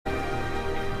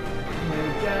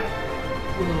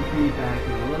will be back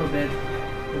in a little bit.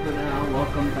 But for now,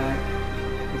 welcome back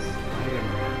to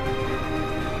Spiderman.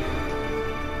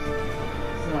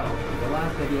 So, in the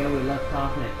last video we left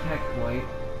off in a checkpoint.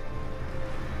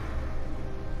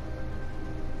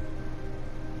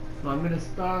 So I'm gonna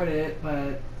start it,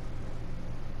 but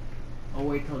I'll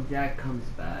wait till Jack comes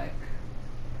back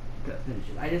to finish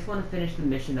it. I just want to finish the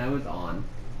mission I was on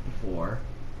before,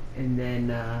 and then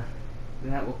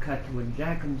that will cut to when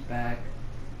Jack comes back.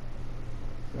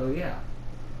 So yeah.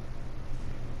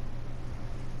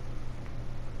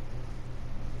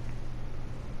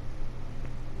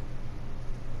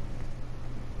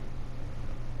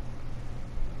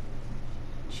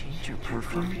 Change your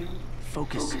perfume?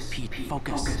 Focus, Pete,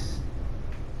 focus.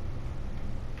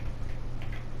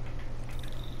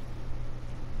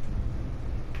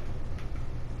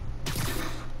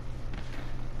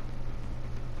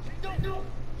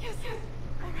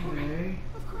 Okay.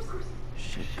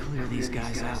 Should clear these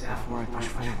guys out before I push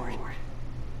forward.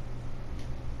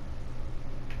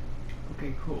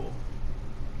 Okay, cool.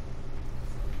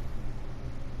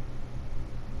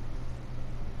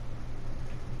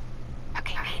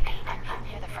 Okay, Pete,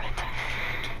 near the front.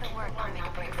 Give the word and I'll make a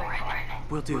break for it.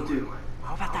 Will do.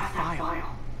 How about that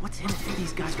file? What's in it that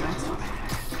these guys want so bad?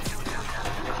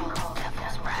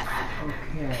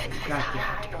 Okay, gotcha.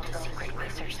 have to build a secret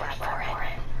research lab for it.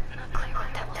 Not clear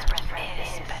what Devil's Breath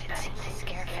is, but it seems to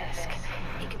scare Fisk.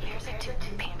 He compares it to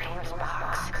Pandora's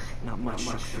box. Not much,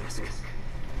 Fisk.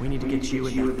 We need to get you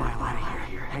and that file out of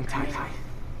here. Hang tight.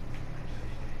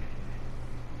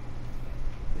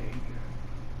 There you go.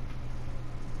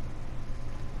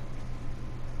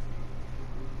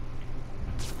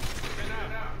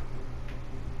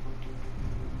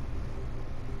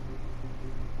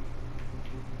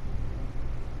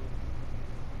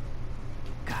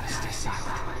 Gotta stay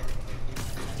silent.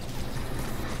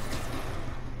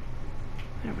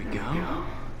 There we go.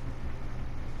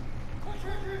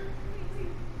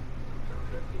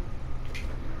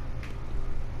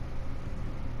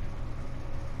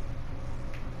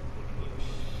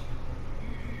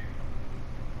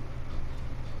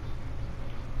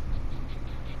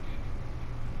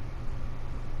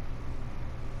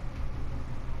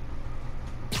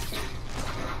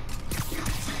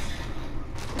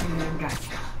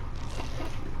 Gotcha.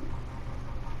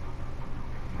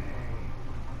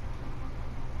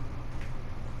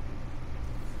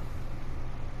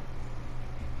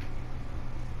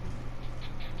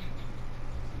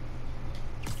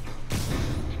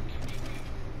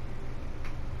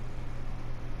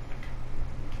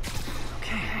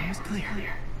 Okay, almost clear.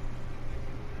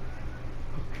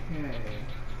 Okay.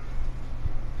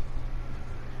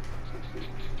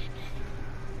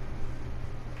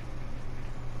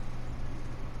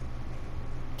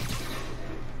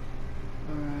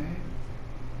 Alright.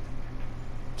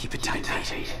 Keep it tight.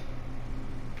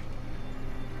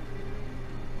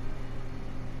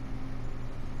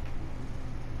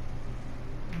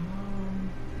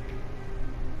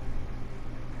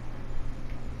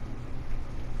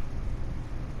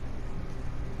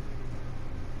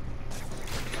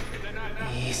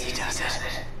 Easy does it.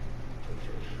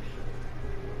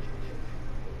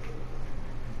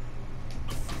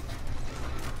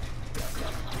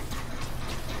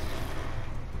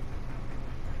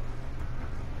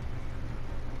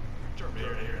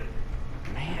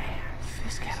 Man,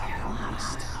 Fisk had a lot of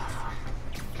stuff.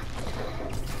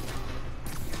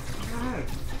 Alright.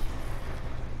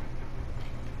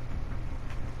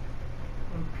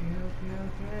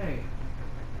 Okay.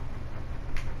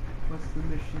 What's the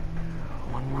mission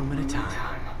now? One room at a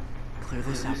time. Clear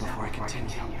this out before I continue.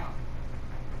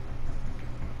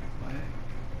 What?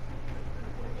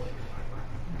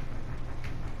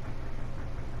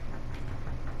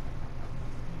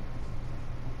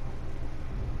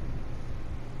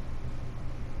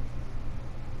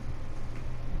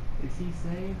 Is he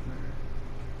safe or?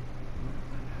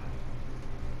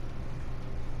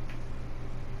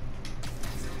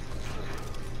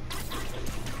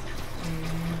 And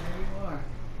there you are.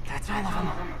 That's all of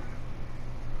them.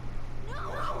 No!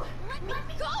 Let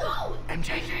me go! MJ.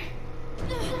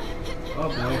 Oh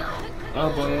boy. Oh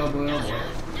boy, oh boy, oh boy.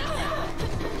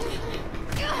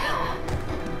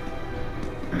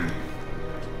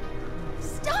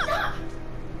 Stop!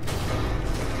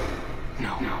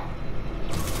 No.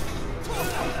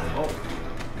 Oh.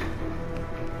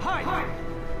 Hi!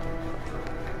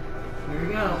 Here we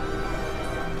go.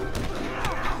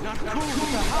 Not cool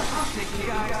with the hostage taking,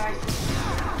 guys.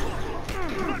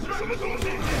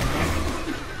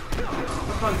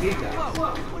 What fuck these guys?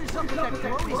 Whoa, what is up with that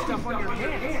glowy stuff on your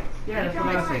hands? Yeah, that's what I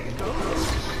was thinking.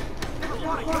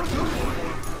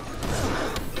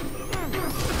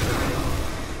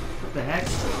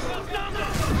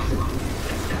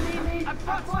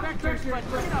 fought specters, but,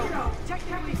 you know,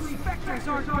 technically specters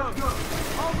aren't ghosts.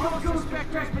 All ghosts are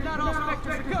specters, but not all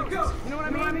specters are ghosts. You know what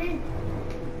I mean?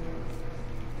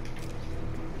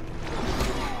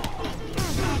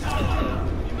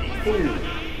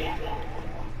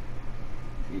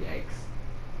 Yikes.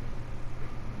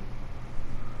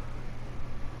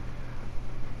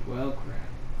 Well, crap.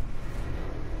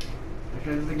 Let's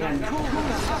try this again. Cool.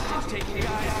 Hostage taking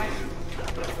guys.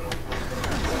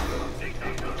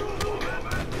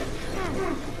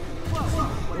 Whoa,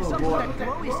 what's up with that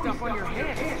glowy stuff on your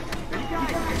head? You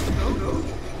guys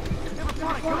never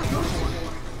fought a ghost before.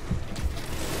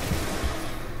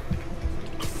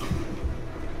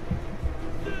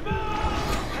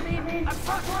 I've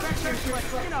fought specters, but,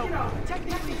 you know,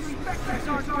 technically specters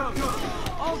aren't ghosts.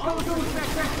 All ghosts are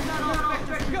specters, but not all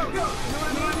specters are ghosts. You know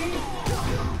what I mean?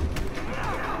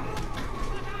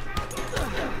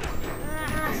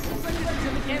 Seems like this is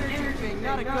an energy thing,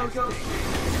 not a ghost thing.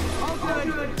 All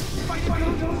good. Fight it,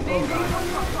 ghost. Stay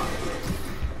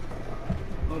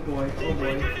Oh boy, oh boy, oh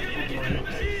boy.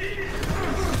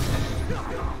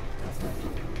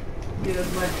 Get as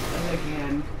much as I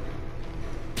can.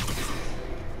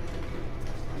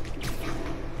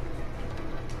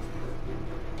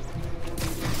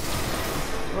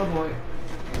 Oh boy.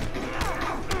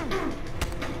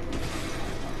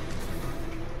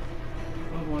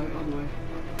 Oh boy, oh boy.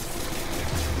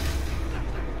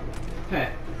 Hey.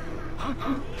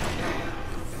 Uh-oh.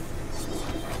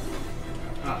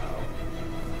 Oh.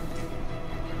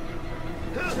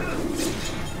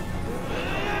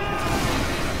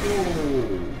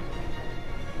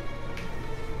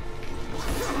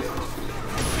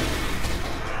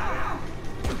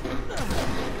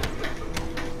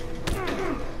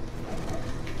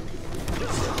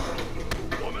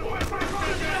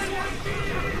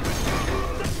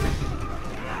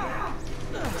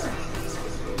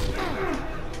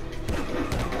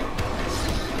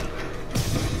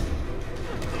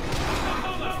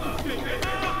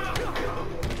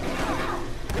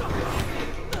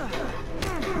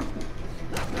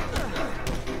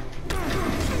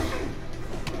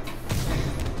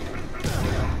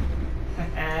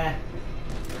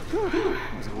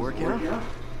 Was it working out?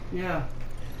 Yeah.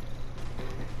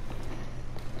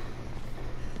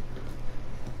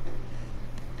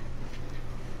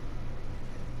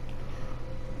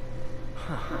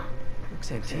 Huh.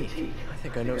 Looks antique. I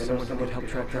think I know someone who could help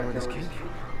track down where this came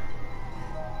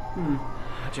from.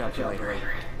 I'll job you later.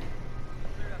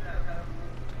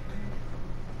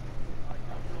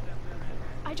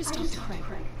 I just talked to Craig.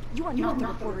 You are not the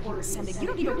reporter he was sending. You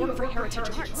don't even work for Heritage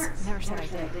Arts. Never said I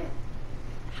did.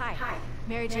 Hi,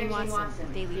 Mary Jane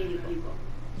Watson, Daily Bugle.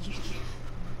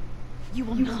 You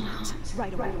will not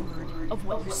write a word of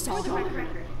what you saw.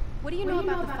 What do you know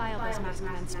about the file those masked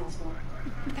men stole?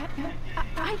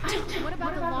 I don't. What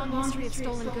about the long history of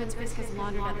stolen goods Fisk has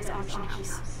laundered at this auction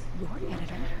house? Your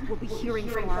editor will be hearing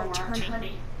from our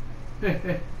attorney.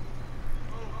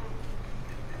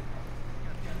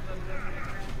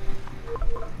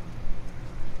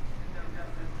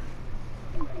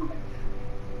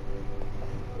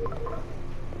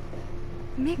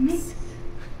 Mix.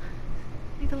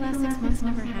 Like the last 6 months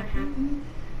never happened.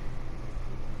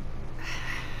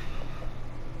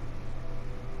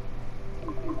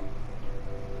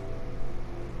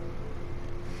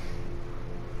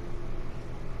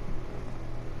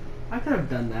 I could have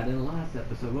done that in the last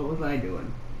episode. What was I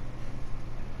doing?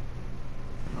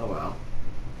 Oh well.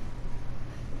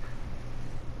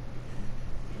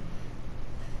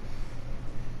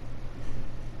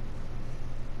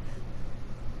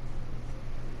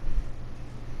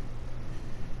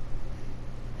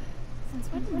 Since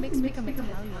when did Mix become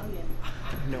Italian?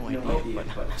 No idea, but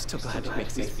I'm still glad it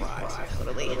makes these fries.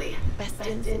 Totally. Best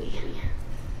in.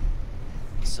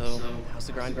 So, how's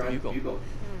the grind for Bugle?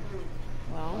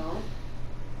 Well,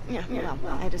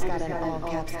 I just got an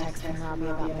all-caps text from Robbie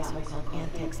about my so-called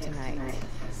antics tonight.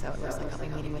 So it looks like I'll be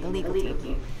meeting with the legal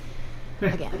team.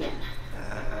 Again.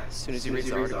 As soon as he reads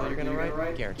the article you're gonna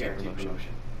write, guaranteed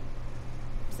promotion.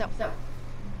 So,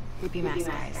 creepy mask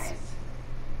guys.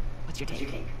 What's your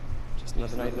take? Just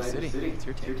another night in the city. It's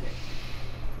your take.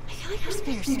 I feel like there's a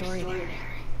better story there.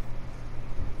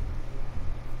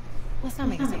 Let's not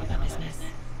make this all about business.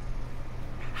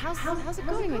 How's it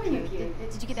going with you?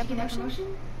 Did you get that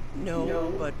promotion?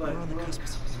 No, but we're on the cusp of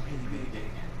something really big.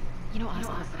 You know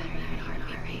Oscar would hire you in a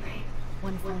heartbeat, right?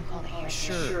 One phone call to hear.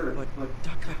 Sure, but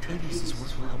Dr. Octavius'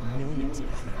 work will help millions of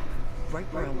them. Right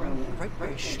where I want, right where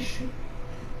I should be.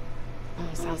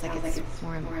 Almost sounds like it's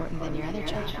more important than your other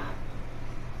job.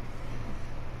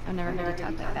 I've never heard you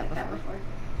talk like that before.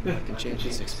 I can change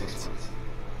in 6 months.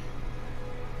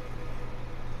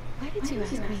 Why did you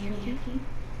ask me here, Keith?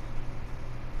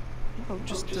 Oh,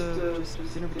 just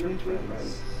dinner between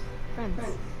friends.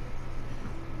 Friends.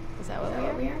 Is that what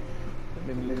we are? I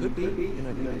mean, it could be, you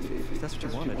know, if that's what you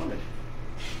wanted.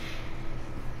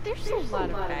 There's a lot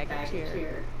of baggage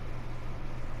here.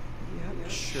 Yeah,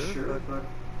 sure, but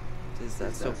is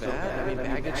that so bad? I mean,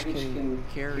 baggage can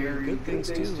carry good things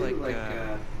too, like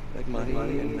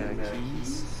money and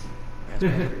keys. Do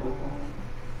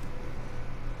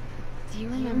you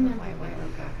remember why we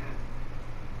broke up?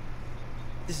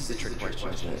 This is a trick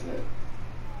question, isn't it?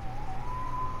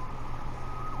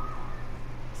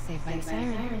 Saved by a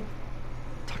siren.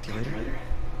 Talk to you later.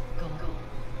 Go.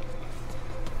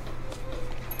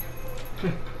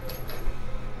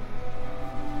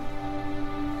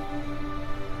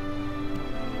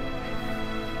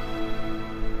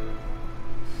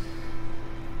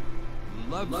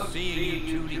 Love seeing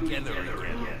you two together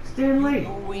again. Stanley! You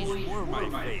always were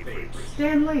my favorites.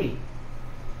 Stanley!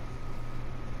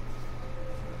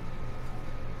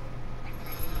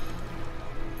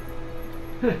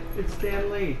 It's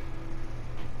Stanley.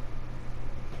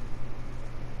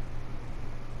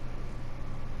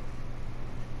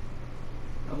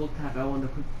 Double tap L on the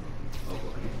quick. Oh,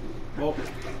 okay. Oh.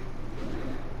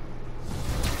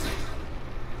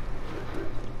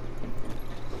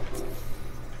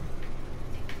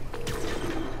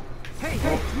 Hey,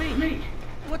 it's me!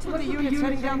 What's with the units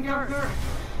heading down first?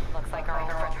 Looks like our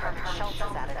old friend Herman Schultz is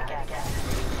at it again.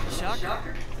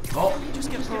 Shocker. Oh. You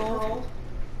just get paroled?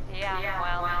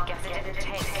 Yeah, well, guess it didn't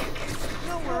take.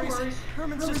 No worries.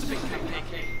 Herman's just a big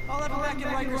cupcake. I'll have him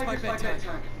back in Rikers by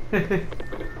bedtime.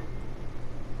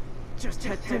 Just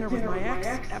had dinner with my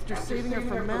ex after saving her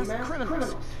from mass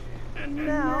criminals. And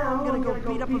now I'm gonna go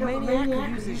beat up a maniac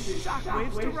who uses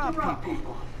shockwaves to rob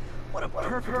people. What a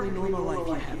perfectly normal life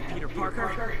you have, Peter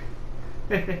Parker.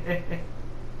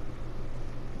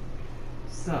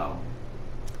 So,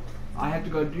 I have to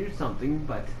go do something,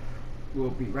 but we'll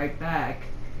be right back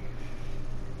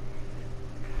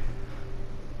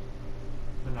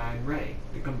when I'm ready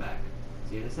to come back.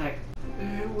 See you in a sec.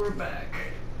 And we're back.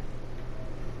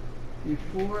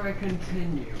 Before I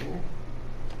continue...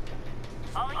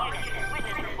 All units,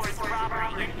 witness reports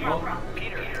robbery in Oh,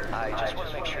 Peter, I just want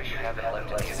to make sure you haven't left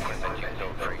any equipment you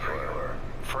built for your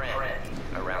friend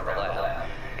around the lab.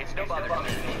 It's no bother to me,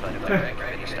 but if the Grand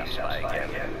Committee stops by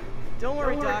again... Don't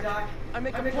worry, Doc. I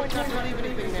make a point not to leave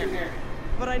anything there.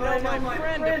 But I know my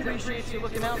friend appreciates you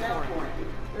looking out for him.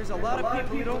 There's a lot of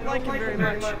people who don't like him very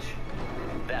much.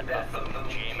 That buffoon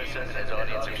Jameson and his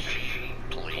audience of sheep,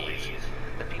 please.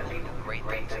 The people who do great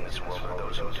things in this world are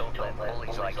those who don't let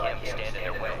bullies like him stand in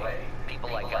their way. People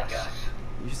like us.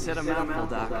 You said a mouthful,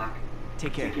 Doc.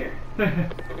 Take care.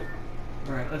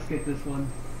 alright, let's get this one.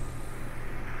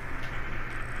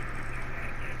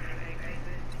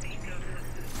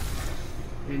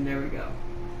 And there we go.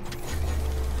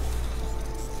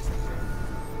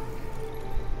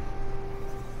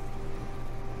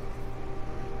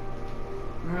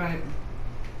 Alright,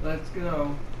 let's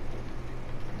go.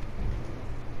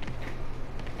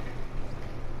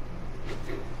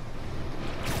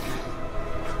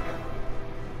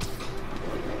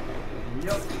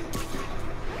 Yup.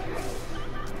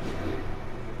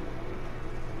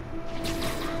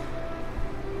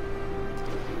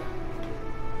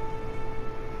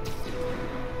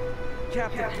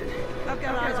 Captain, I've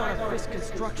got eyes on a Fisk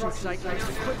construction site and their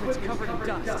equipment's covered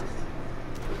in dust.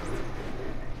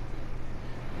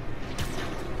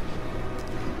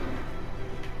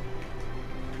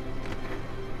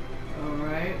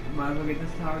 Alright, might as well get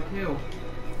this tower too.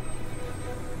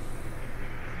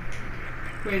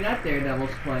 Wait, that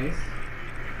Daredevil's place.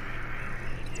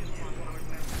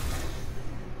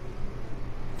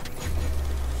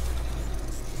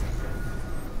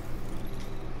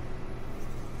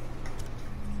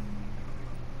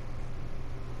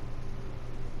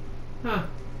 Huh.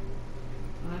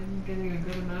 I'm getting a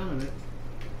good amount of it.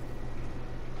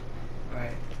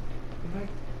 Alright. If I...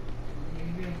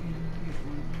 Maybe I can get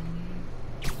one.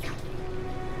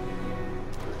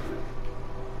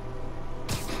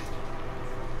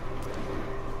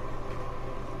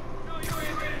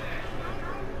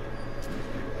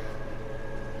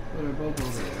 Oh, they're both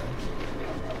over there.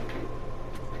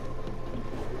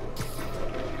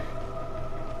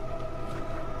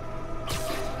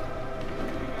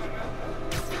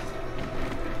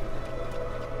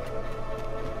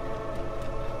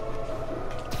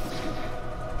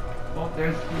 Oh,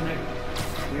 there's the next.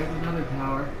 There's another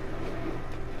tower.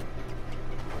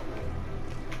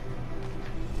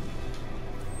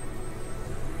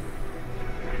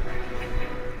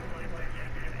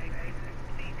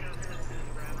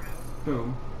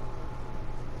 Boom.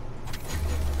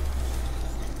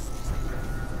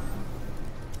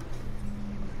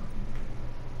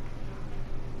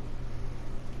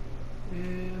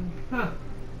 And,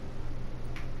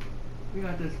 we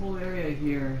got this whole area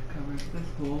here covered. That's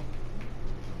cool.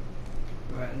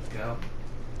 Alright, let's go.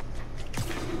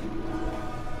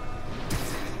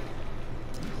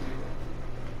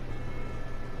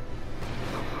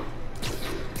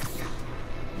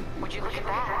 Would you look at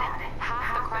that?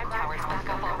 Half the crime tower's back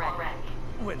up already.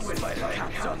 When Spider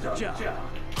Cop's on the job.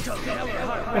 Tell the hell of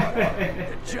hot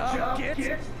the job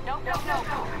gets? No.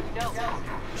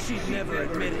 She'd never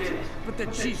admit it, but the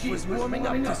chief was warming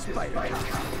up to Spider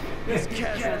Cop. His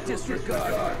casual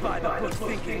disregard for by-the-book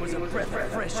thinking was a breath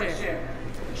of fresh air.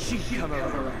 She'd come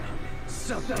around.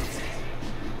 Something.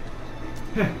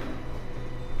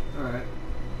 Alright.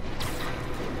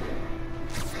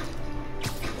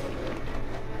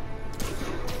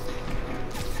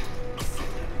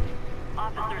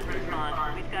 Officers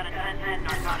respond. We've got a 10-10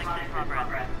 narcotics in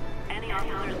progress. Any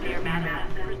officers near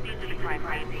Madison, proceed to the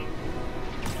crime scene.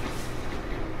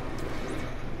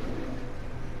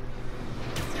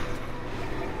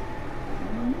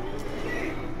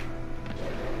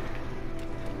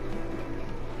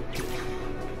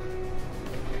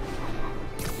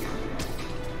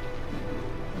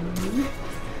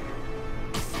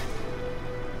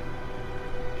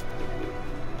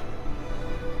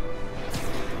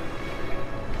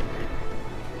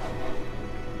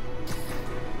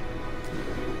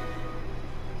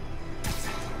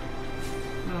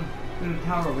 There's a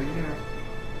tower over here.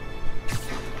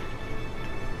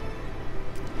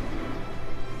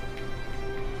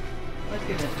 Let's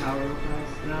get that tower real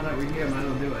fast. Now that we're here, might as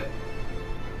well do it.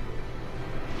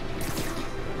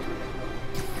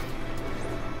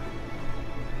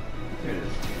 Here it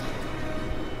is.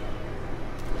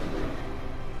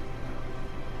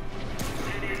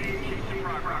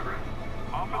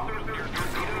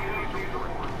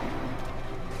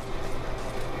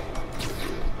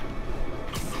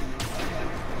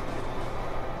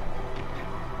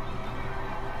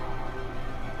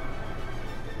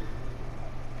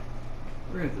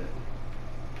 Where is it?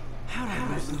 How'd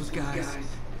I lose those guys?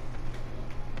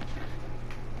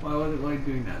 Well, I wasn't like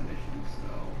doing that mission, so.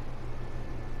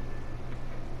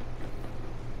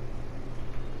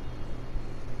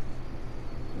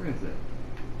 Where is it?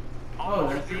 Oh,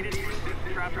 there's it.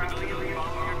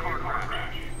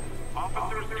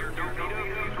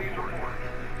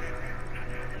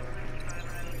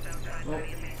 Well.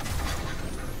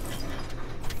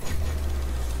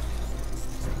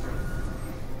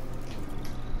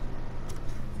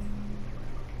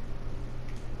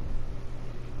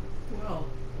 Well.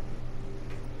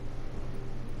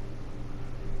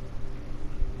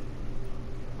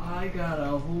 I got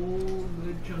a whole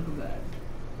good chunk of that.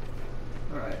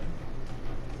 Alright.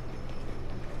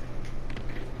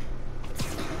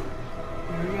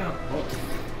 Here we go. Oh.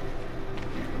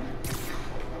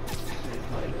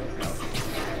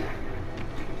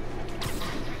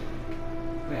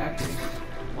 Wait, actually,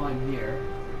 while I'm here.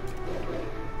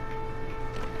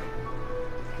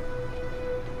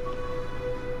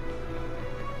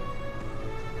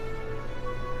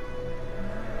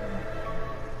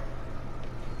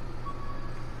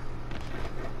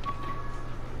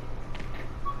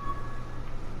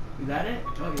 Is that it?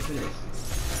 Oh, yes it is.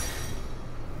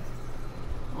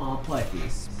 Aw, plushie.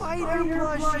 Spider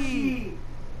plushie!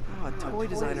 Oh, a toy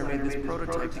designer made this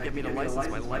prototype to get me to license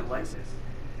my likeness.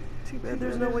 Too bad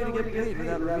there's no way to get paid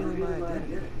without revealing my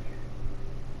identity.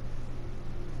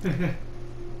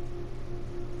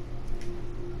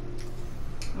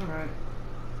 Alright.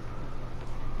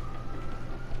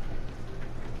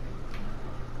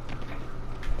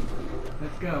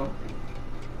 Let's go.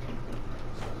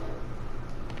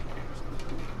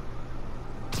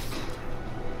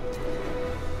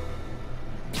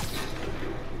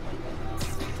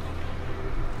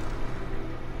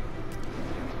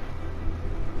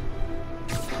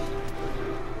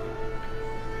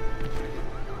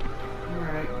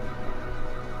 Alright.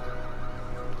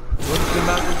 What's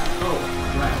about this? Oh,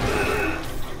 right.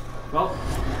 Well.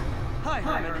 Hi,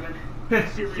 Herman.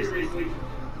 Seriously.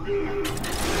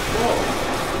 Whoa.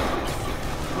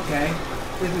 Okay.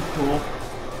 This is cool.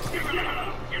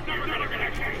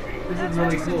 This is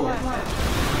really cool.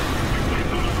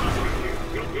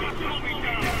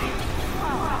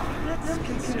 That's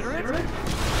considerate.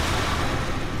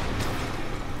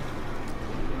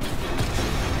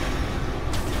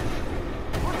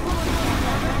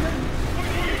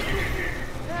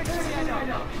 Actually, I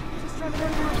know. Just trying to have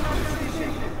a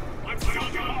conversation.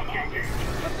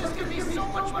 But this could be so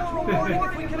much more rewarding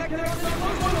if we connected on this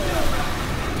emotional.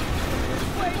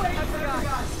 Wait, I forgot.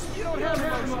 You don't have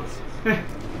emotions.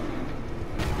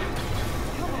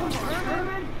 Come on,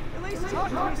 Herman. At least talk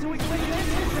to me so we can make it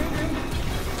interesting.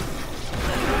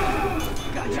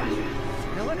 Gotcha.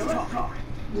 Now let's talk.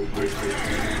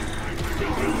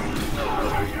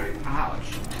 Ouch.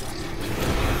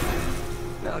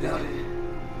 No, dude.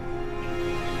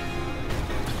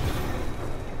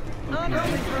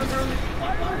 Honestly, Herbert,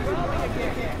 why are you robbing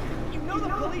again? You know the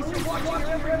police are watching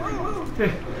your every move. I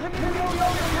mean, we all know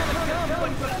you're kind of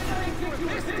dumb, but I didn't think you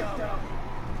were this dumb.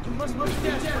 You must be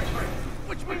desperate,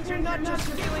 which means you're not just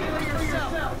stealing for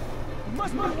yourself. You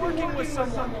must be working with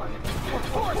someone, or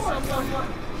for someone.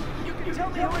 You can tell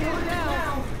me who it is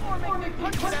now, or make me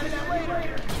punch it at it later.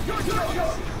 Your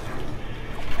choice.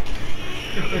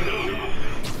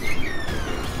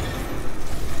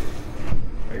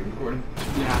 Are you recording?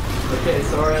 Yeah. Okay,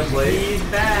 sorry I'm late. He's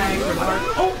back.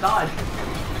 Oh God.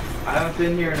 I haven't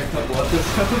been here in a couple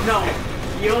episodes. No,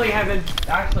 you only haven't.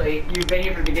 Actually, you've been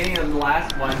here for the beginning of the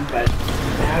last one, but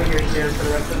now you're here for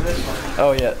the rest of this one.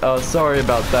 Oh yeah, sorry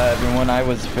about that everyone. I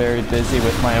was very busy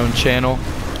with my own channel.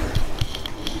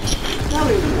 Tell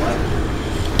me what?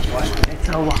 It's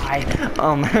a lie.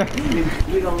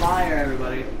 He's a liar,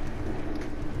 everybody.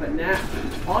 But now,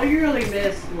 all you really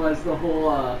missed was the whole,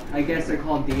 I guess they're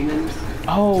called demons.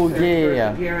 Oh Their yeah.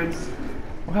 first appearance.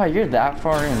 Wow, you're that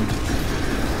far in.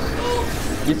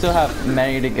 You still have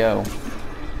many to go.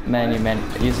 Many.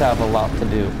 You still have a lot to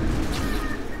do.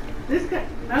 This guy,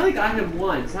 I only got him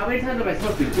once. How many times am I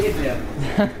supposed to get him?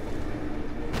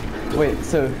 Wait,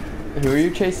 so who are you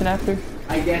chasing after?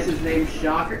 I guess his name's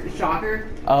Shocker. Shocker?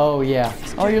 Oh yeah.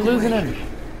 Oh, you're losing him.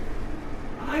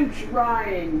 I'm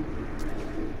trying.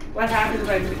 What happens if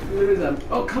I lose him?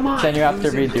 Oh, come on. Then you have to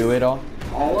redo it all.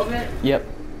 All of it? Yep.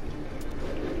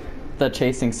 The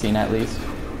chasing scene, at least.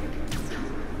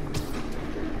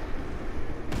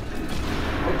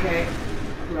 Okay.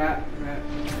 Crap.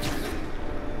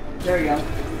 There we go.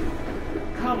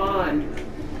 Come on.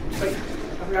 Wait,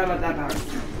 I forgot about that power.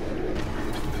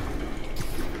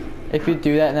 If you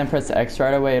do that and then press the X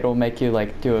right away, it'll make you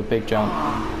like do a big jump.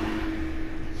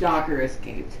 Shocker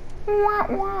escaped.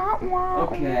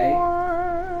 Okay.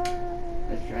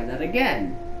 Let's try that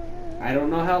again. I don't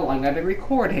know how long I've been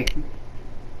recording.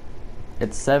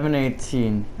 It's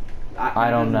 7:18. I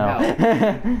don't know.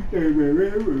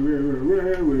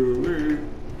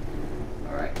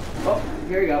 Alright. Oh,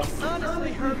 here we go.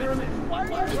 Honestly, Herbert, why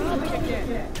are you robbing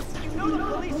again? You know the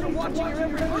police are watching your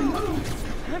every move.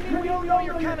 I mean, we all know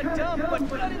you're kind of dumb,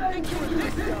 but I didn't think you were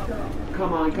this dumb.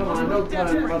 Come on. Don't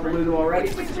tell me about the lose already.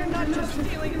 Which means you're not just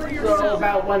stealing for Throw yourself.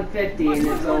 about 150 and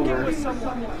it's over. With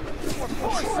someone, or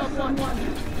for someone.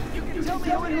 You can tell me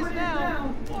who it is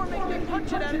now, or make me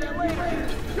punch it at it later.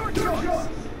 Your choice.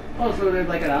 Oh, so there's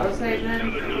like an autosave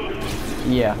then?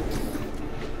 Yeah.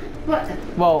 What?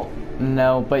 Well,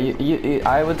 no, but you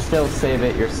I would still save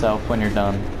it yourself when you're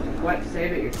done. What?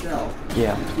 Save it yourself?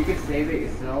 Yeah. You can save it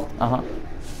yourself? Uh-huh.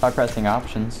 By pressing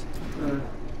options.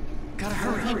 Gotta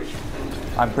hurry.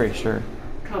 I'm pretty sure.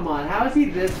 Come on, how is he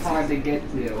this hard to get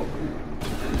to?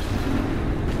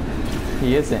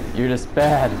 He isn't. You're just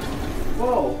bad.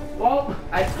 Whoa, well,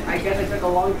 I guess I took a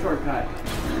long shortcut.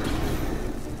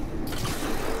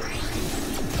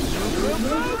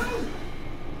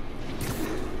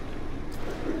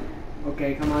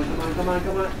 Okay, come on.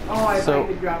 Oh, I So,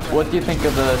 could drop that. what do you think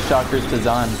of the Shocker's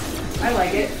design? I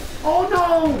like it. Oh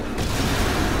no!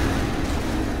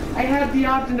 I had the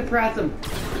option to press him.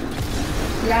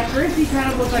 Yeah, at first he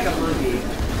kind of looked like a monkey.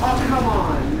 Oh, come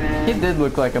on, man. He did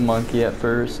look like a monkey at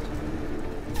first.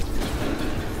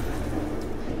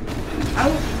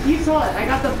 You saw it. I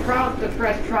got the prompt to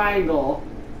press triangle.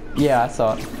 Yeah, I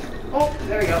saw it. Oh,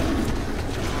 there we go.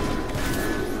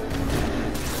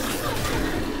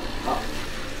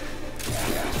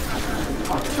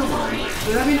 Oh, come on.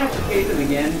 Does that mean I have to chase him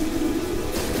again?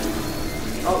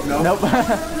 Oh, no. Nope.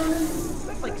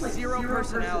 That's like zero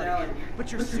personality,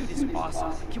 but your suit is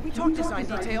awesome. Can we talk design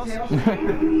details?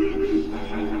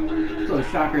 So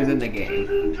Shocker's in the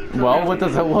game. Well, what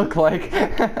does it look like?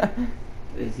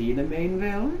 Is he the main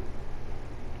villain?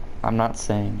 I'm not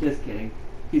saying. Just kidding.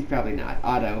 He's probably not.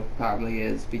 Otto probably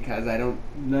is, because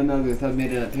none others have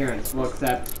made an appearance. Well,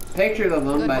 except pictures of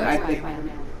them, Good but work, I think...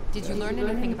 Spiderman. Did you learn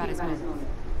anything about his movement?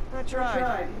 I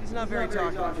tried. He's not very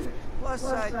talkative. Plus,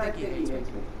 I think he hates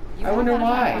me. You I wonder have that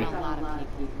why. effect on a lot of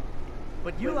people.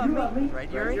 But you love me, right,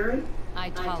 Yuri? I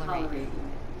tolerate you.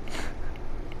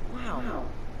 Wow.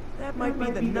 That might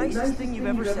be the nicest thing you've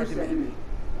ever said to me.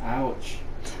 Ouch.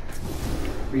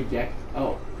 Reject.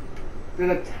 Oh.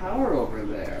 There's a tower over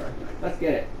there. Let's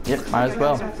get it. Yep, might as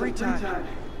well. Some free time.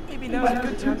 Maybe now's a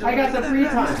good time to I got look some into free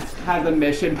that time. map. Have the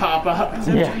mission pop up.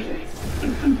 Yeah.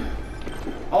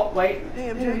 Oh, wait. Hey,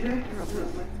 MJ. You're up.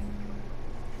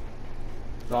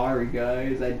 Sorry,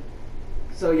 guys.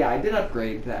 So yeah, I did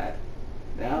upgrade that.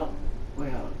 Now,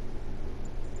 well.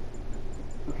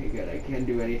 Okay, good. I can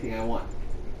do anything I want.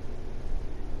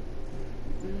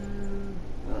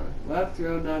 Left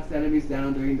throw knocks enemies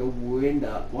down during the wind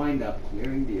up,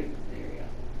 clearing the area.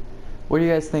 What do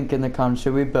you guys think in the comments?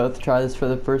 Should we both try this for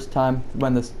the first time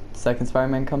when the second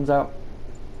Spider-Man comes out?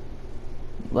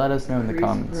 Let us know in the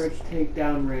comments. Increase perch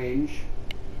takedown range.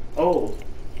 Oh.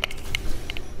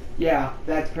 Yeah,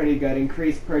 that's pretty good.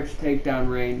 Increase perch takedown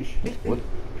range. What?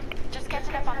 Just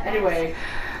catching up on the Anyway.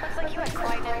 Looks like you had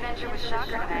quite an adventure with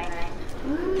Shocker tonight.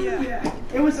 Yeah.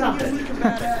 It was something.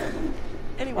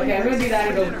 Anyway, Okay, I'm gonna do that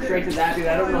and go straight to that, dude.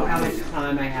 I don't know how much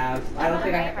time I have.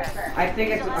 I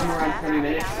think I'm around 20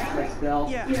 minutes, but still.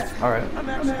 Yeah. Alright. I'm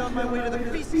actually on my way to the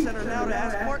Feast Center now to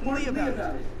ask Martin Lee about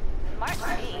it.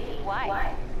 Martin Lee?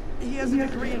 Why? He has a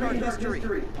degree in art history.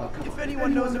 If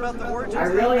anyone knows about the origins I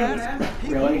of really, the mask,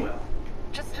 he really. will.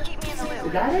 Just keep me in the loop.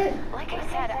 Is that it? Like I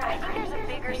said, I think there's a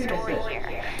bigger story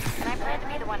here, and I plan to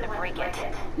be the one to break it.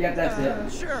 Yep, that's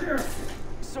it. Sure.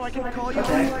 So I can call you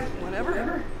Okay.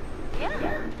 whenever? Yeah,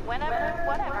 whenever,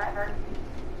 whatever.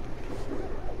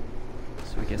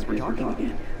 So I guess we're talking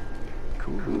again.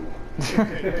 Cool.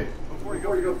 Before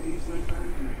you go peace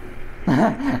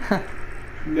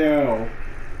No.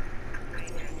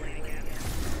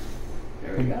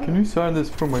 There we go. Can you sign this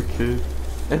for my kid?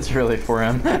 It's really for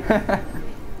him.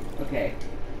 Okay.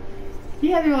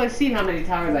 He hasn't really seen how many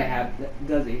towers I have,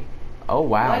 does he? Oh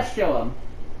wow. Let's show him.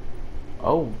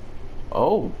 Oh.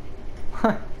 Oh.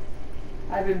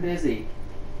 I've been busy.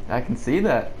 I can see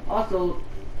that. Also,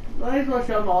 might as well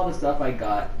show him all the stuff I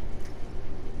got.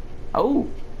 Oh.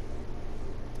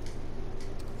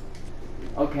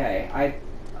 Okay,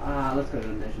 let's go to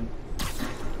the mission.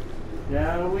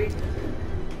 Shall we?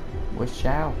 What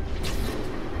shall?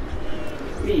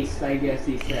 Feast, I guess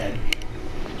he said.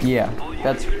 Yeah,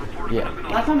 that's, yeah.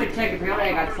 Last time I checked,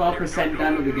 apparently I got 12%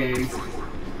 done with the game.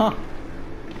 Huh.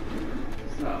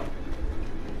 So.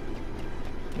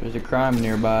 There's a crime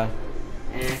nearby.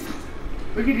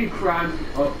 We could do crime.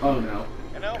 Oh no.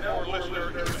 And now for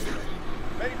listeners,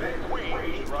 maybe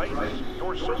Queens, right?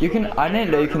 You can, I didn't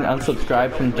know you can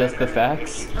unsubscribe from Just the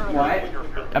Facts. What?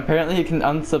 Apparently you can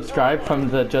unsubscribe from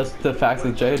the Just the Facts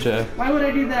with JJ. Why would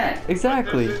I do that?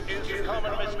 Exactly. This is a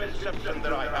common misconception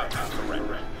that I have,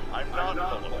 correct? I'm not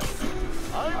full of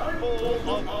I'm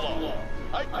full of law.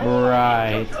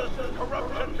 Right.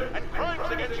 Corruption and crimes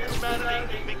against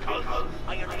humanity because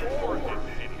I adore this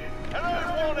city. And I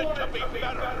want it to be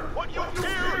better. What you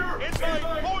hear in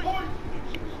my voice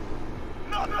is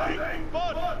nothing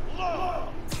but love.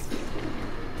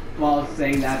 While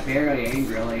saying that very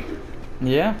angrily.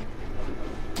 Yeah.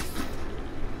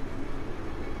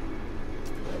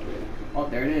 Oh,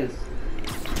 there it is.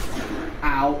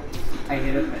 Ow. I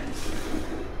hit a fence.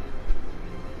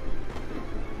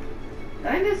 Did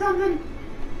I miss something?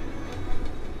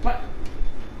 What?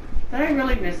 Did I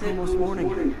really miss it? Almost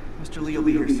morning. Mr. Lee will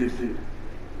be here soon.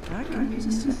 I can use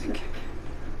a sec.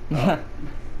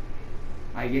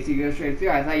 I guess you go straight through.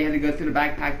 I thought you had to go through the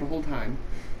backpack the whole time.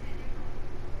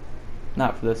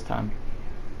 Not for this time.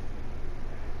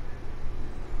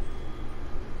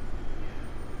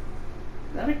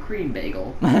 Is that a cream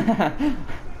bagel?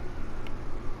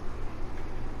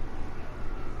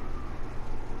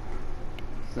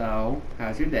 So,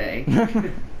 how's your day?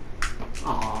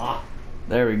 Aww.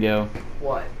 There we go.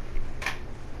 What?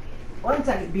 1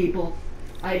 second, people.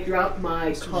 I dropped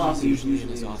my coffee. Usually in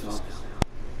his office.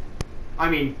 I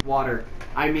mean, water.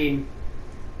 I mean,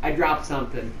 I dropped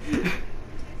something.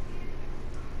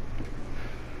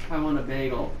 I want a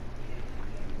bagel.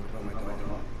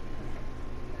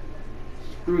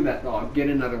 Screw that dog. Get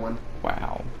another one.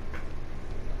 Wow.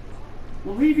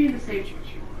 Will we be in the same...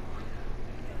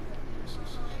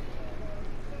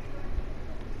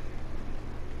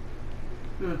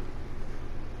 Hmm.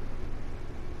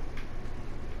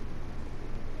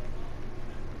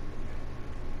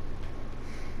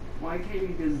 Why can't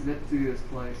you just zip through this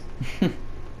place?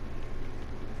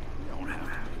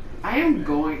 I am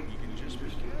going...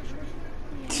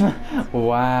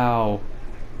 Wow.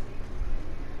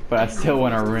 But I still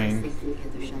want a ring. This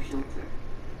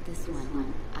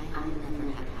one, I have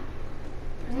never had.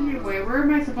 Anyway, where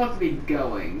am I supposed to be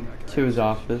going? To his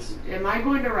office. Am I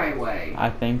going the right way? I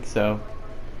think so.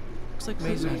 Looks like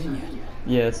May's not in yet.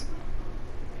 Yes.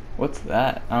 What's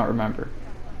that? I don't remember.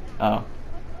 Oh.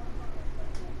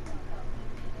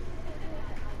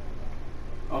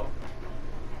 Oh.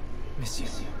 Miss you.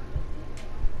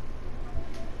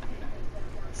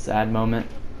 Sad moment.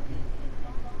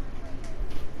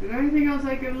 Is there anything else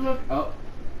I can look? Oh.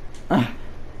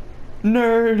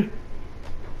 Nerd!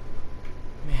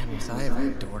 Man, Was I ever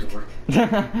a dork?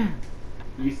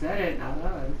 You said it, not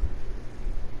us.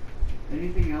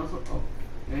 Anything else? Oh.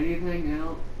 Anything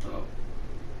else? Oh.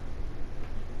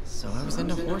 So I was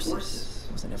into horses.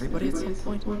 Wasn't everybody at some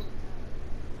point?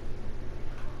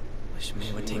 Wish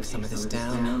May would take some of this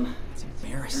down. It's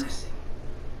embarrassing.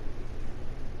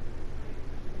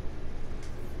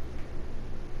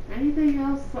 Anything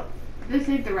else? This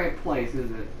ain't the right place,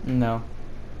 is it? No.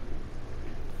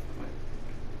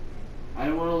 I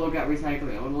don't want to look at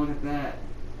recycling. I want to look at that.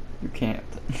 You can't.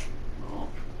 Oh.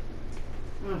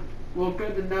 Well,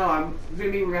 good to know. I'm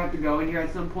assuming we're going to have to go in here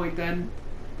at some point then.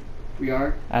 We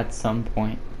are? At some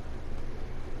point.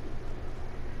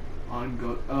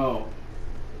 Oh.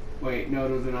 Wait, no,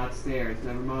 those are not stairs.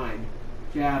 Never mind.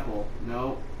 Chapel.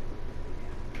 No.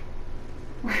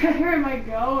 Where am I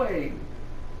going?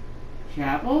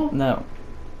 Chapel? No.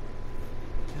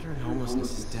 Veteran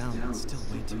homelessness is down, but still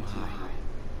way too high.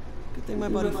 Good thing my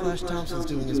buddy Flash Thompson's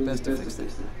doing his best to fix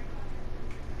this.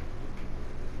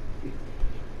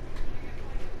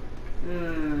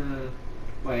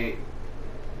 Wait.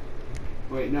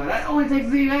 Wait, no, that only takes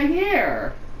me back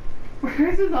here!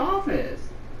 Where's his office?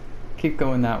 Keep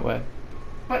going that way.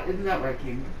 But isn't that where I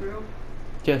came through?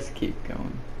 Just keep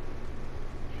going.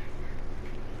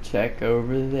 Check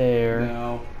over there.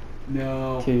 No.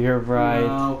 No. To your right.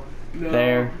 No. No.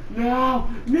 There. No.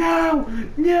 No.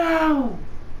 No.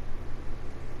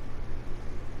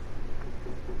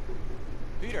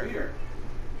 Peter.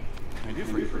 What can I do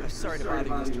for you? I'm sorry to bother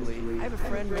you, Mr. Lee. I have a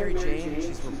friend, Mary Jane.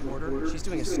 She's a reporter. She's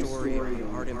doing a story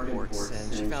on art imports,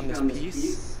 and she found this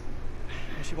piece.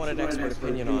 And she wanted an expert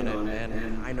opinion on it,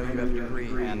 and I know you have a degree.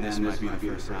 And this might be the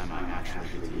first time I actually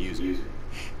get to use it.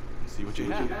 See what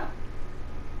you have.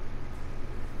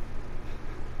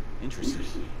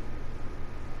 Interesting.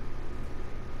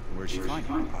 Where'd she find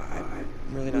it? I'm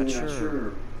really not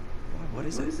sure. What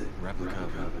is it? Replica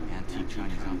of an antique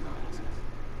Chinese opera.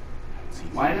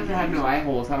 Why does it have no eye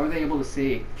holes? How are they able to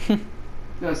see?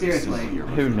 No, seriously.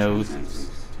 Who knows?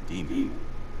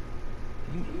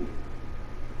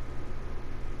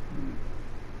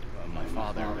 My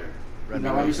father. Is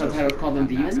that why you sometimes call them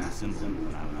demons?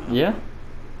 Yeah.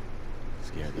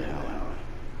 Scared the hell out of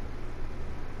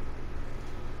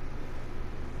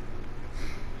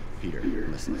me. Peter,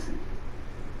 listen.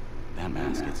 That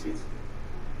mask,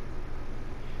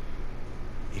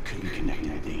 it could be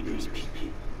connected to dangerous people.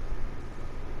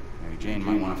 Mary Jane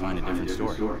might want to find a different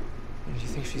story. Do you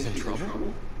think she's in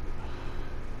trouble?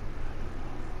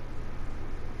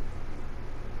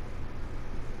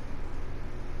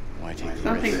 Why take the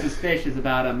Something risk? suspicious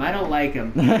about him. I don't like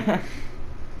him.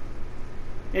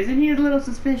 Isn't he a little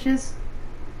suspicious?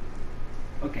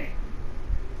 Okay.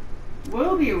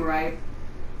 We'll be right.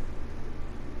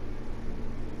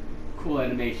 Cool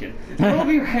animation. We'll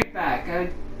be right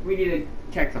back. We need to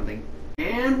check something.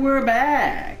 And we're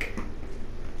back.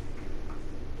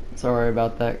 Sorry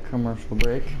about that commercial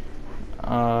break.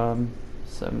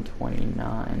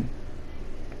 7:29.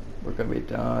 We're gonna be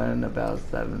done about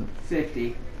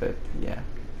 7:50. Yeah.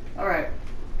 Alright.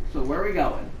 So where are we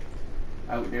going?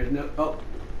 Oh, there's no... Oh.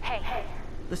 Hey.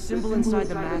 The symbol inside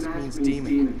the mask means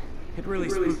demon. It really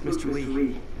spooked Mr.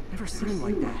 Lee. Never seen him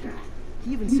like that.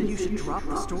 He even said you should drop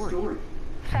the story.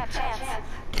 Fat chance.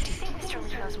 Do you think Mr.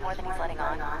 Lee knows more than he's letting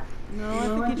on? No, I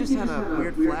think he just had a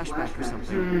weird flashback or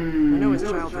something. I know his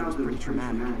childhood was pretty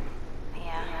traumatic.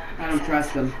 Yeah. I don't trust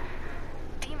him.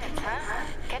 Demons, huh?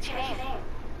 Catch your name.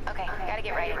 Okay, gotta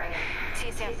get ready. See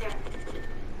you soon.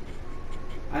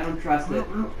 I don't trust it.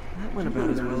 That went about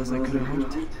as well as I could have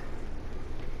hoped.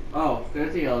 Oh,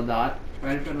 there's a yellow dot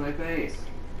right in front of my face.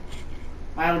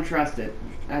 I don't trust it.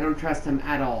 I don't trust him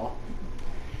at all.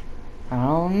 I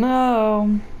don't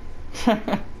know.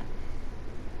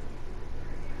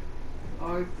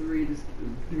 R3 just...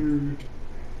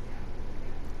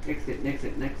 Next it.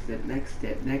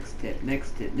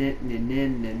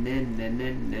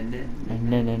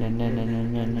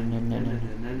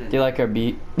 Do you like our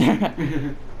beat?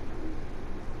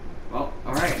 Well,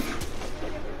 alright.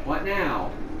 What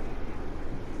now?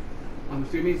 I'm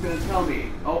assuming he's gonna tell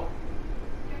me. Oh.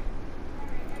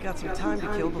 Got some time to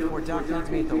kill before Doc needs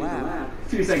me at the lab.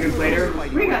 2 seconds later,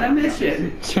 we got a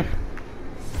mission!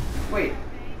 Wait.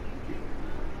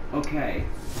 Okay.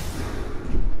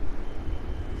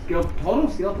 Total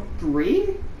skill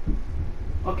 3?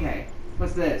 Okay.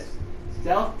 What's this?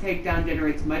 Stealth takedown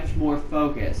generates much more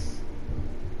focus.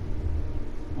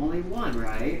 Only one,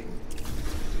 right?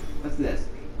 What's this?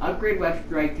 Upgrade web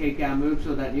strike takedown moves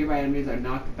so that nearby enemies are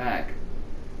knocked back.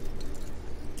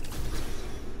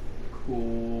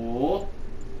 Cool.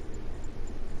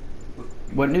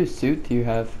 What new suit do you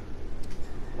have?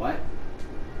 What?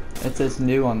 It says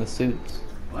new on the suits.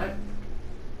 What?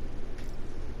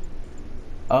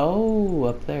 Oh,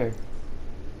 up there.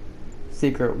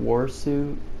 Secret war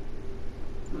suit.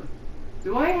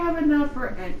 Do I have enough for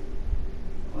an...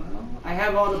 Well, I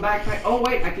have all the backpack. Oh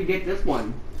wait, I could get this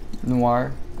one.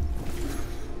 Noir.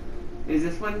 Is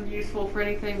this one useful for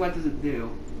anything? What does it do?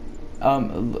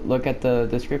 Look at the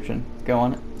description. Go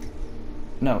on it.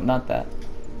 No, not that.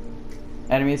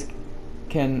 Enemies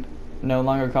can no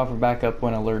longer call for backup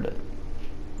when alerted.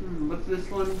 What's this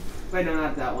one? Wait, no,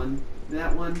 not that one.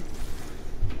 That one?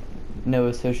 No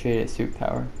associated suit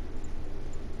power.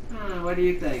 What do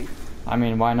you think? I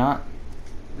mean, why not?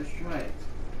 Let's try it.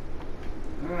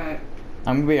 Alright.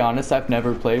 I'm gonna be honest, I've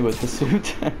never played with the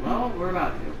suit. Well, we're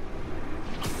about to.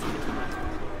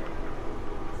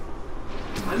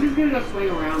 I'm just gonna go swing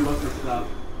around, look for stuff.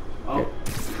 Oh.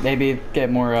 Maybe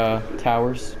get more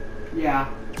towers. Yeah.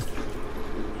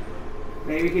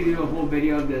 Maybe we could do a whole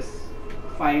video of this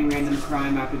fighting random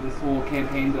crime after this whole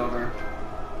campaign's over.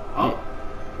 Oh.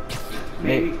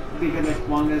 Maybe because I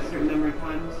spawned a certain number of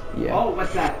times. Yeah. Oh,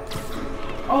 what's that?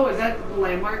 Oh, is that the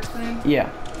landmark thing? Yeah.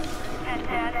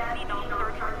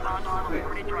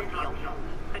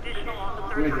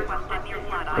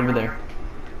 Over there.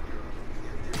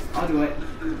 I'll do it.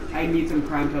 I need some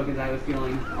crime tokens I was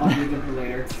feeling. I'll do them for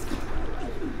later.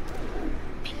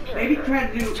 Maybe try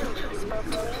to do...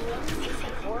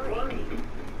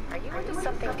 Are you into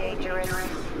something dangerous?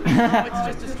 No, it's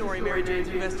just a story Mary Jane's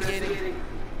investigating.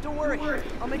 Don't worry,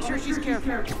 I'll make sure she's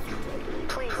careful.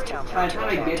 Please tell me. By the time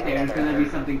I get there, there's gonna be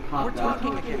something popped We're up.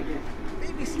 talking again.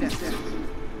 Baby steps.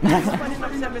 Somebody's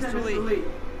upset, Mr. Lee.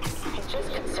 He's just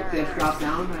concerned. Just drop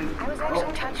down. I was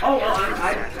actually touched Oh, by well, I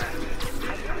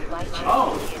like you.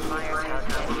 Oh. He admires how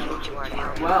dedicated you are to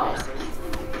helping Well. others.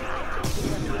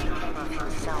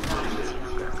 Himself when he was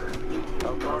younger.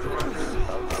 Both orphans,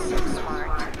 both so smart.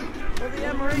 Well, the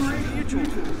admiration's mutual.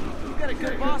 You've got a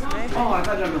good boss, man. Oh, I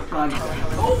thought that was fun.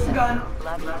 Oh, gun!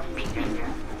 Love you, Peter.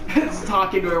 It's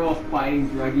talking to her while fighting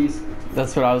druggies.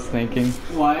 That's what I was thinking.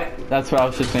 What? That's what I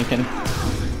was just thinking.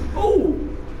 Oh!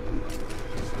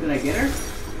 Did I get her?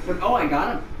 Oh, I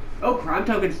got him. Oh, crime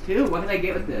tokens too. What can I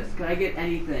get with this? Can I get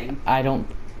anything? I don't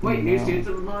Wait, know. new suits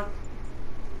unlocked?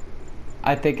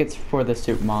 I think it's for the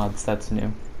suit mods, that's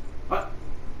new. What?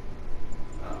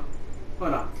 Oh.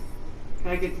 Hold on.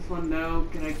 Can I get this one? No.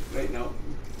 Can I? Wait, no.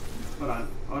 Hold on.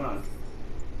 Hold on.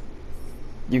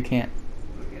 You can't.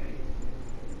 Okay.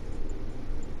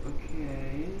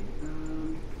 Okay.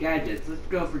 Gadgets. Let's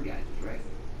go for gadgets, right?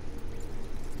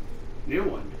 New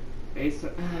one. Base.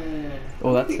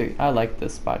 Oh, that's I like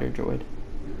this spider droid.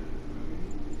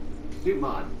 Suit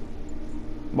mod.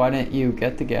 Why didn't you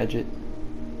get the gadget?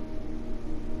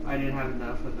 I didn't have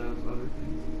enough of those other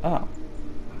things. Oh.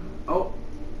 Oh.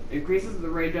 Increases the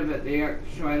range of it. They are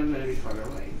show items enemies farther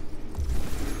away.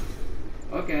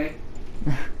 Okay.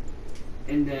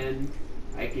 And then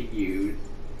I could use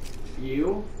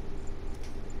you.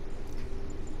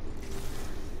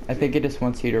 I think it just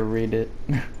wants you to read it.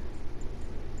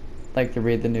 Like to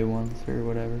read the new ones or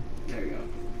whatever. There we go.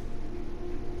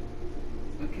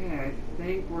 Okay, I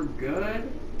think we're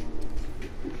good.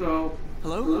 So.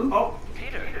 Hello? Oh.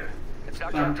 Peter, it's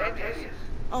Dr. Octavius.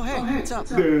 Oh, hey, what's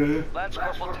up? Lance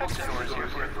Corporal Texador is here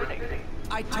for a fitting.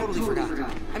 I totally forgot.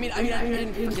 I mean, I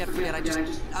didn't forget. I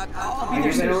just, I'll be I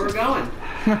there guess I know soon. where we're going.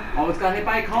 Almost got hit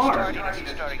by a car. He's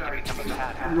starting to become a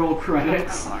pattern. Roll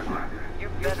credits. You're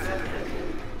better than that.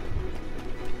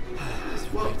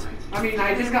 Well, I mean,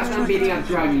 I just got done beating up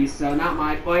druggies, so not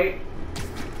my. Wait.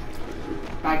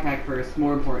 Backpack first,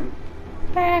 more important.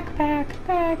 Backpack.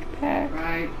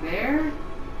 Right there.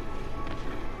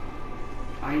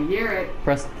 I hear it.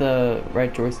 Press the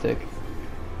right joystick.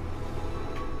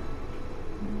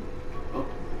 Oh,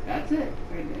 that's it,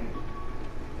 right there.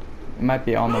 It might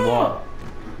be on the wall.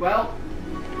 Well,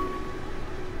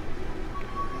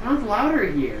 sounds louder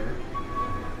here,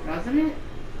 doesn't it?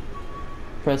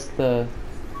 Press the...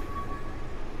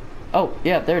 Oh,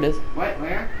 yeah, there it is. What?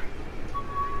 Where?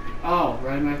 Oh,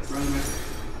 run my.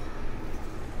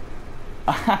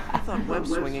 I thought web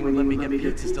swinging would let me get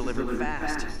pizzas delivered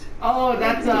fast. Oh,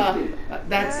 that's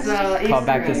Call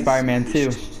back to Easter eggs. Spider-Man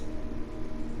 2.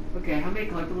 Okay, how many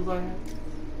collectibles do I have?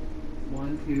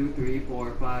 1, 2, 3,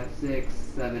 4, 5, 6,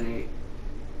 7, 8.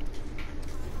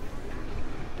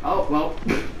 Oh, well.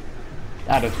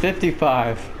 Out of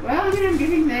 55. Well, I mean, I'm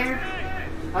getting there.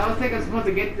 I don't think I'm supposed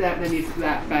to get that many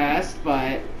that fast,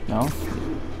 but... No?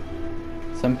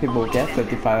 Some people get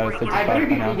 55 out of 55 I better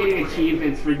by now. be getting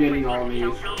achievements for getting all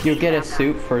these. You'll get a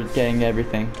suit for getting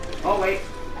everything. Oh, wait.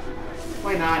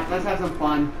 Why not? Let's have some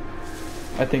fun.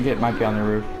 I think it might be on the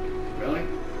roof. Really?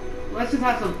 let's just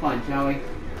have some fun, shall we?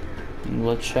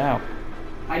 Let's shout.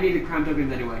 I need the crime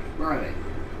tokens anyway. Where are they?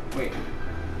 Wait.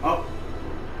 Oh.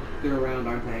 They're around,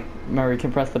 aren't they? Remember, you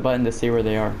can press the button to see where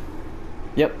they are.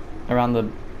 Yep, around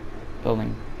the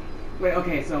building. Wait,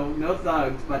 okay, so no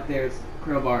thugs, but there's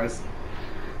crowbars.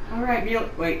 Alright, Neil.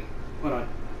 Wait, hold on.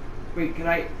 Wait, can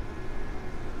I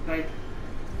try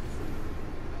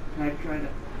to...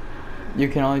 You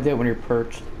can only do it when you're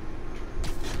perched.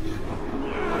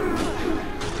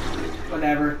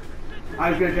 Whatever. I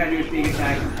was gonna try to do a sneak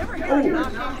attack. Oh!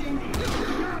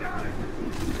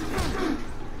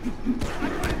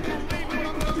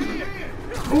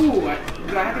 Ooh!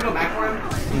 Do I have to go back for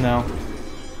him? No.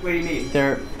 What do you mean?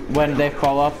 When they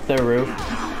fall off their roof,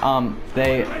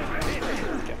 they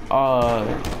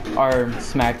are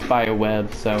smacked by a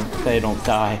web, so they don't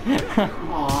die.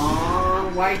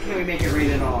 Aww, why can't we make it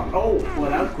rated R? Oh, well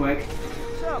that was quick.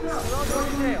 So, we're all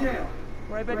going to jail.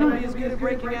 Where I bet you'll be as good at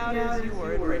breaking out as you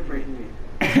were at breaking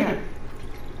in.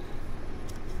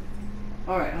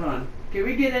 Alright, hold on. Can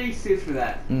we get any suits for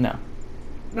that? No.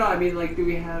 No, I mean, like, do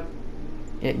we have...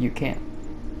 Yeah, you can't.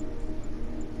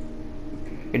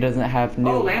 It doesn't have new...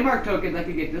 Oh, landmark tokens, I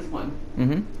could get this one.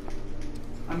 Mm-hmm.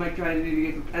 I might try to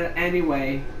get...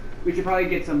 anyway, we should probably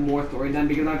get some more story done,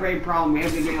 because my main problem, we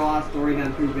have to get a lot of story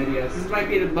done through videos. This might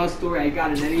be the most story I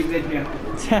got in any video.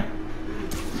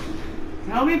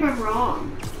 Tell me if I'm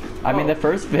wrong. I mean, the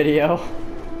first video.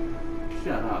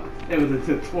 Shut up. It was a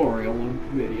tutorial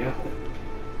video.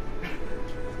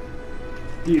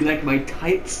 Do you like my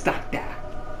tight stockta?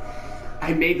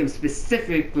 I made them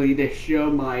specifically to show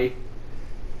my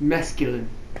masculine.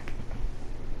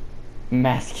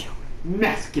 Masculine.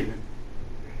 Masculine.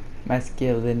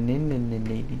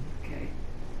 Masculinity. Okay.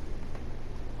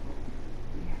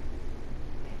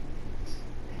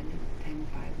 10,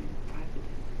 5 minutes.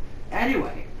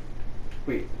 Anyway.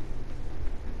 Wait.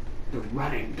 The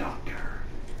running doctor.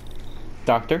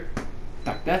 Doctor?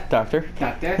 Doctor? Doctor?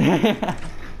 Doctor?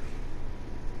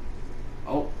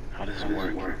 Oh. How does it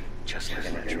work? Just like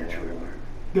a natural order.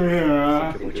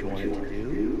 Yeah. Think of what you wanted to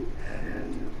do,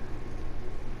 and...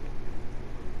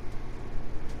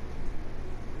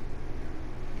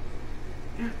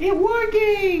 It's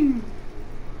working!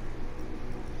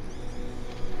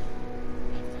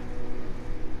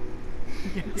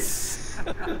 Yes.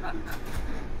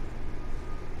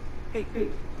 Hey,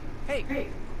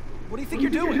 what do you think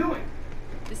you're doing?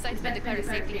 This site's been declared a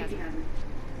safety hazard.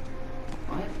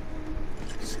 What?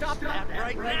 Stop that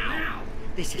right now!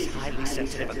 This is highly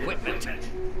sensitive equipment.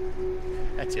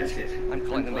 That's it. I'm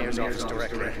calling the mayor's office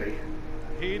directly.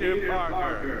 Peter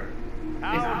Parker.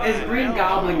 Is Green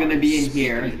Goblin gonna be in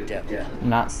here? Devil.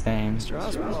 Not staying.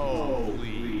 Oh,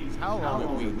 please. How long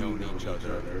have we known each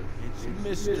other?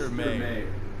 It's Mr. Mayor.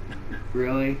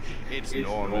 Really? It's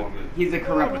Norman. He's a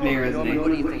corrupt mayor, isn't he? What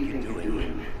do you think you're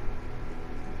doing?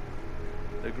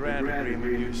 The grant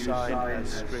agreement you signed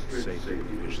has strict safety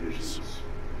provisions.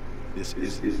 This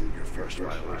isn't your first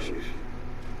violation.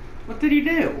 What did he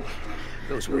do?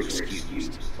 Those were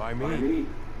excused. By me?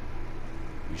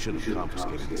 You should have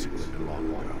confiscated this equipment long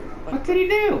ago. What did he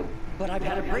do? But I've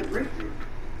had a breakthrough.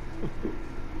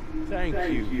 Thank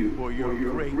you for your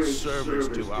great service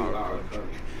to our country.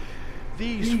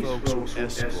 These folks will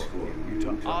escort you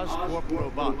to Oscorp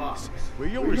Robotics, where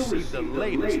you'll receive the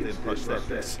latest in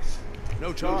prosthetics.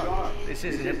 No charge. This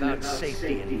isn't about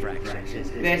safety infractions, is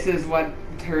it? This is what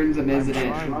turns him, isn't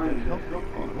it? Trying to help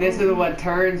you. This is what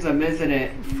turns him, isn't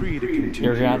it? Free to continue.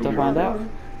 You're gonna have to find out.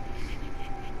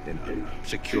 In a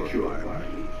secure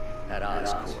environment. At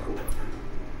Oscorp.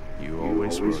 You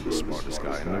always were the smartest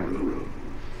guy in the room.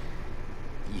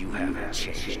 You haven't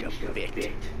changed a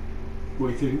bit.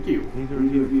 Why, thank you. Neither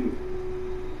of you.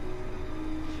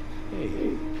 Hey,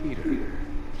 Peter.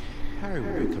 Harry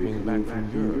will be coming back from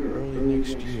Europe early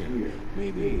next year.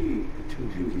 Maybe the two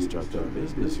of you can start that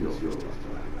business you always talk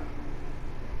about.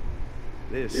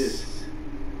 This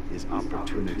is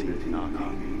opportunity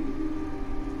knocking.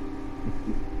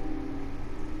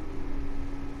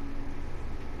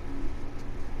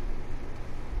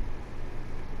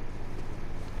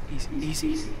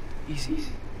 Easy.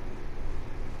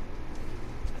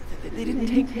 They didn't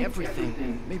take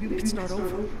everything. Maybe we can start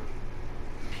over.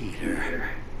 Peter.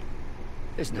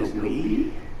 There's no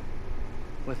we.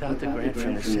 Without the grant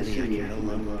from the city, I can no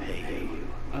longer pay you.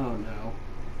 Oh no.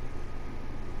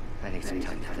 I need some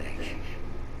time to think.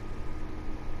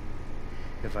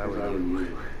 If I were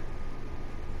you,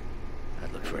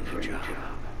 I'd look for a new job.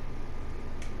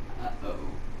 Uh-oh.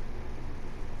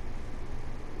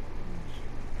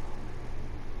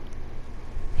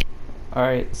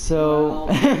 Alright, so... Well,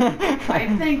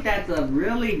 I think that's a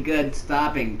really good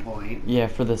stopping point. Yeah,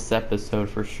 for this episode,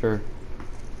 for sure.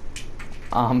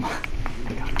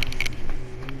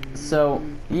 So,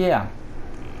 yeah.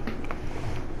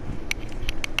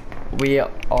 We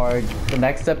are... The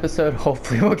next episode,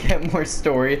 hopefully we'll get more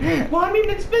story. Well, I mean,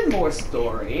 it's been more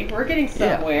story. We're getting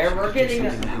somewhere. Yeah. We're getting...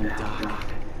 Something to help Doc.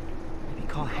 Maybe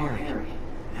call Harry.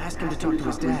 Ask him to talk to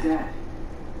his dad.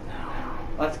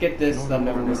 Let's get this No stuff one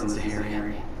ever over listens with. to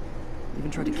Harry. Even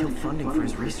tried to kill funding for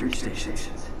his research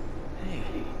stations. Hey,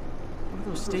 one of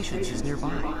those stations is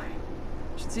nearby.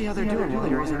 Should see how they're doing while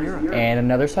Harry's in Europe. And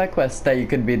another side quest that you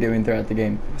could be doing throughout the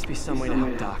game. Must be some way to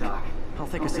help Doc. I'll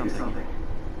think of something.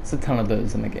 There's a ton of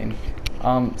those in the game.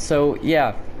 So,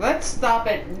 yeah. Let's stop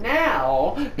it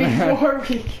now before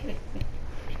we get...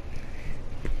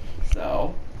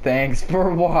 So... Thanks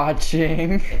for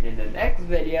watching. And in the next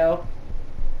video,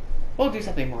 we'll do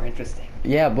something more interesting.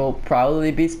 Yeah, we'll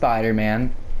probably be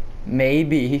Spider-Man.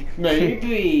 Maybe.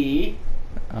 Maybe.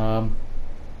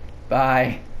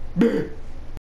 Bye.